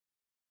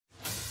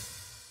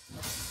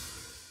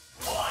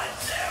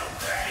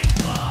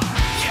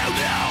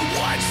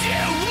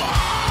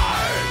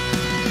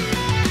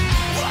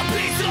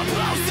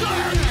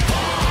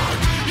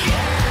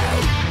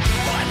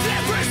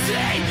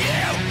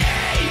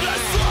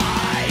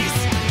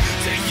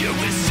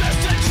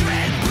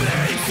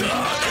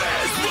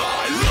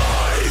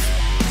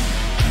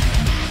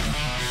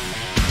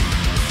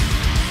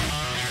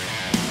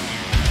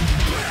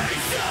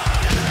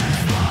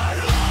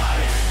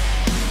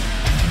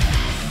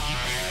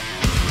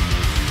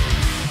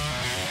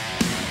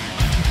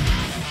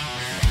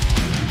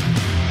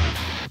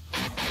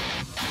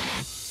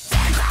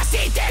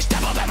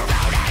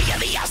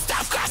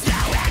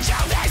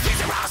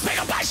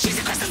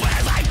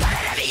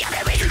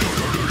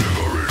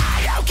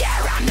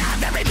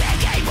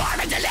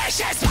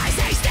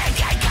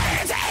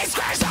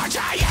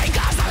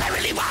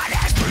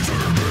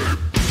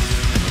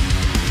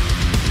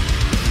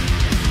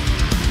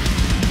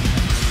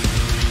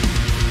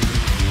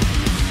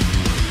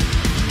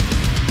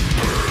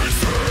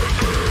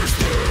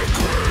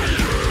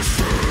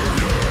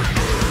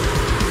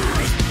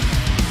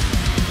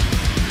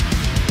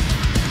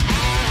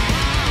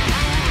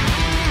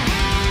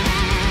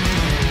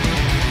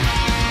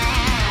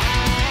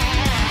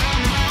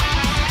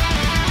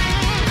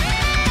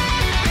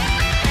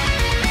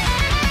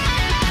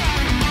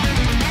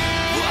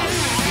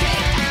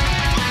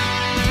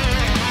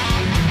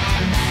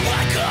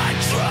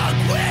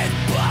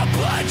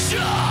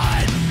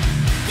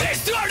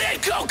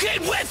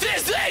smoking with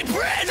his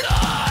apron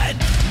on.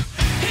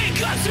 He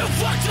got too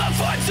fucked up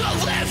for to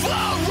live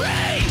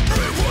already.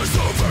 It was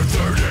over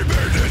 30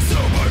 minutes, so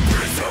my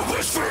pizza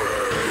was free.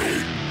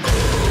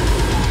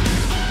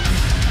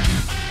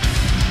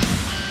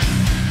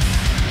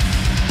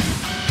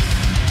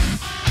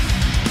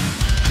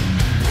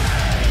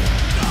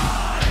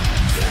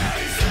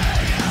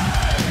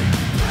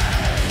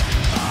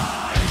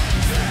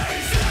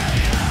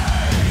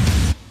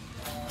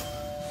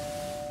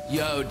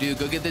 Yo, dude,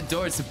 go get the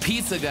door. It's a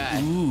pizza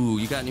guy. Ooh,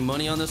 you got any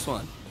money on this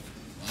one?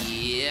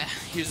 Yeah,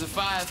 here's a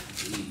 5.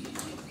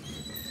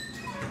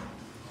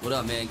 What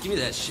up, man? Give me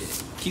that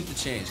shit. Keep the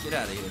change. Get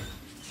out of here.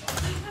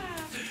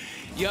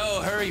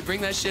 Yo, hurry,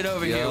 bring that shit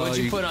over here. What'd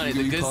you put on it?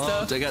 The good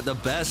stuff? I got the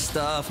best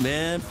stuff,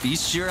 man.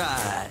 Feast your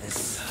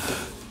eyes.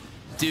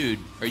 Dude,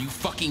 are you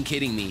fucking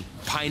kidding me?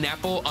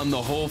 Pineapple on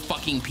the whole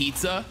fucking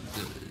pizza?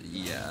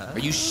 Yeah. Are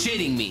you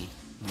shitting me?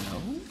 No.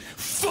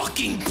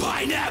 Fucking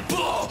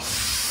pineapple!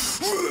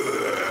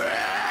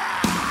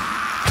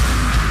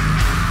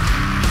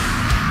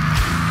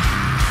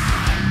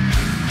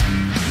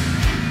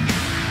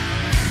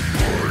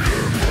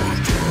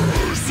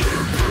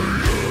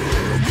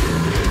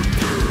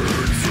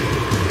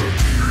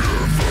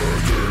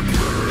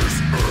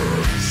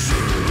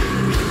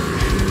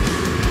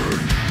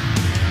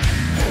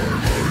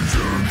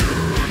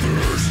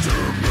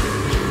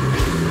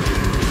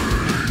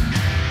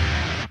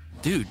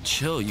 Dude,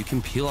 chill. You can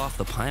peel off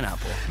the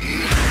pineapple.